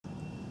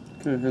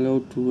Okay, hello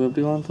to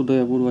everyone.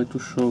 Today I would like to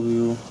show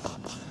you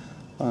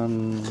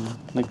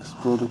next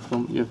product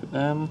from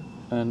IFM,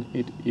 and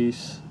it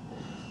is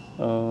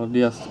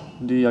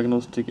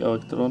diagnostic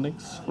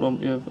electronics from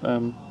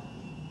IFM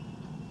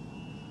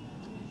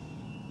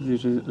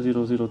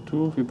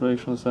 002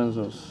 vibration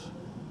sensors.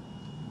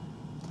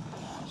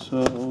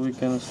 So we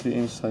can see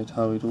inside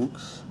how it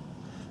looks,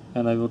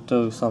 and I will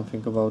tell you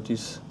something about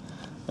this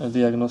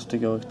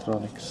diagnostic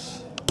electronics.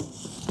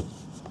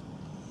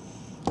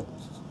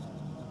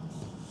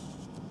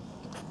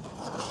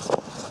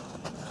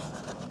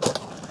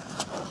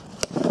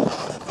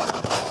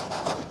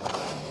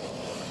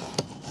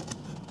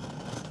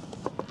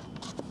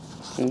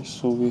 Okay,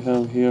 so we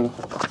have here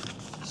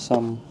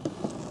some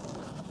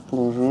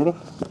brochure,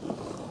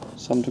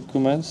 some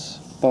documents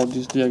about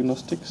these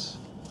diagnostics,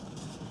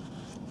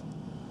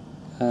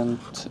 and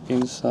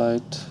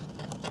inside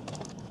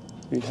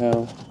we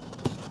have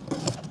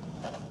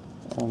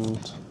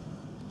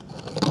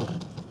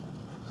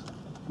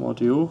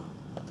module,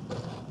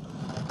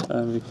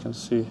 and we can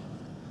see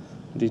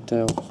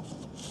detail.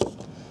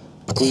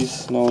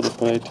 Please note the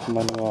operating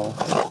manual.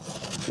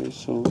 Okay,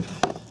 so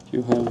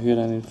you have here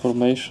an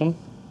information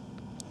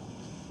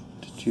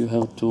that you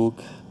have to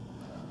look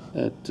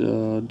at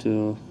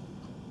the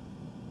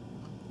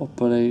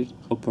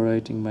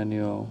operating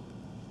manual.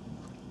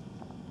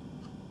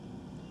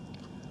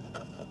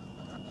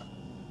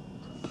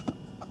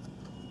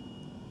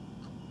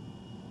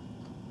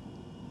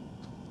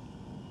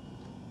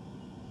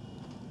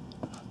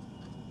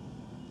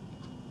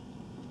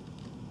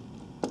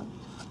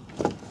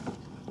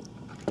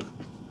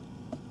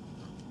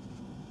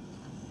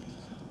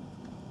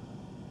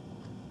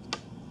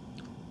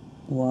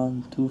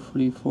 One, two,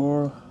 three,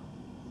 4,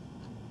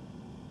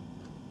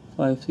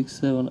 5, 6,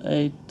 7,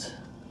 8,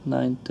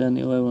 9, 10,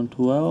 11,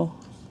 12,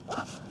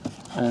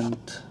 and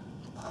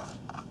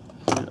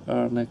here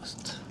are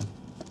next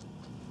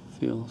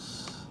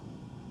fields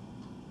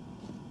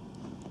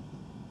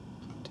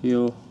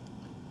till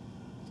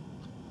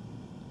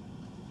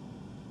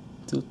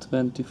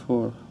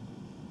 24.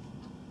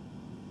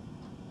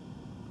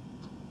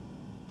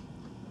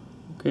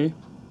 Okay,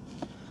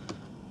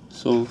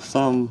 so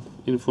some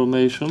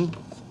information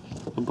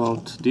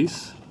about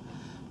this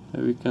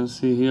we can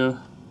see here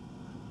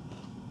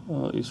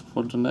is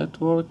for the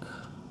network,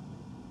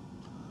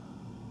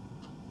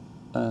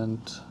 and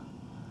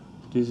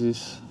this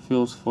is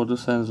fields for the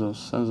sensors: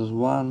 sensor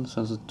 1,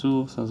 sensor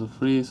 2, sensor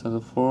 3, sensor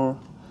 4,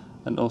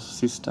 and also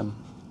system.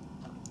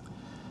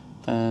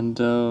 And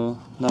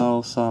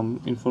now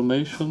some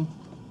information.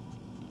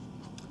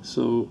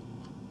 So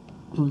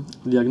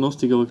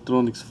diagnostic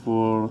electronics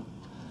for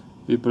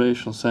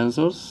vibration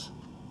sensors,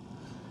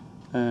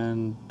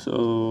 and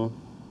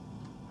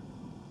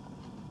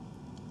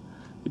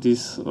it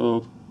is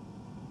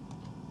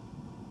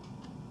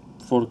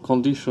for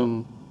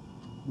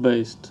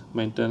condition-based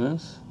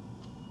maintenance,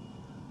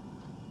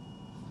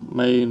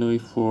 mainly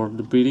for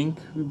the bearing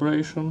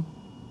vibration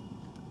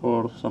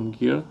or some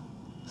gear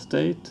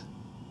state,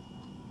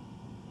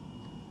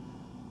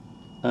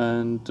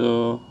 and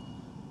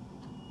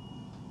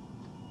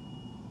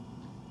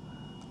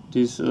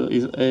this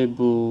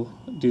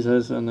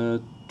has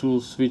two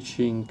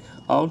switching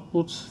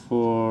outputs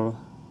for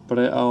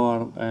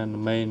pre-alarm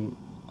and main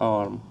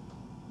alarm,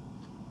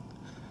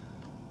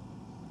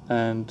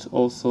 and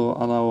also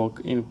analog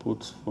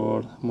inputs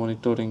for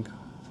monitoring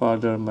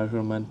further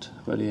measurement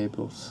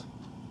variables.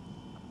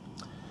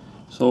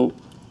 So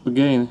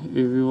again, if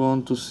you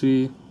want to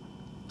see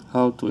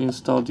how to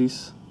install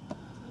this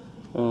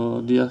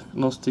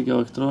diagnostic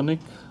electronic,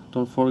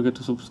 don't forget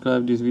to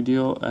subscribe this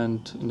video,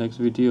 and in next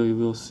video you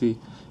will see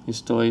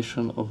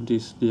installation of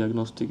this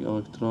diagnostic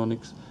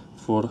electronics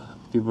for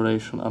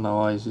vibration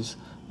analysis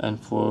and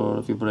for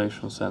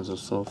vibration sensors.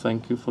 So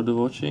thank you for the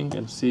watching,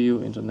 and see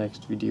you in the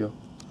next video.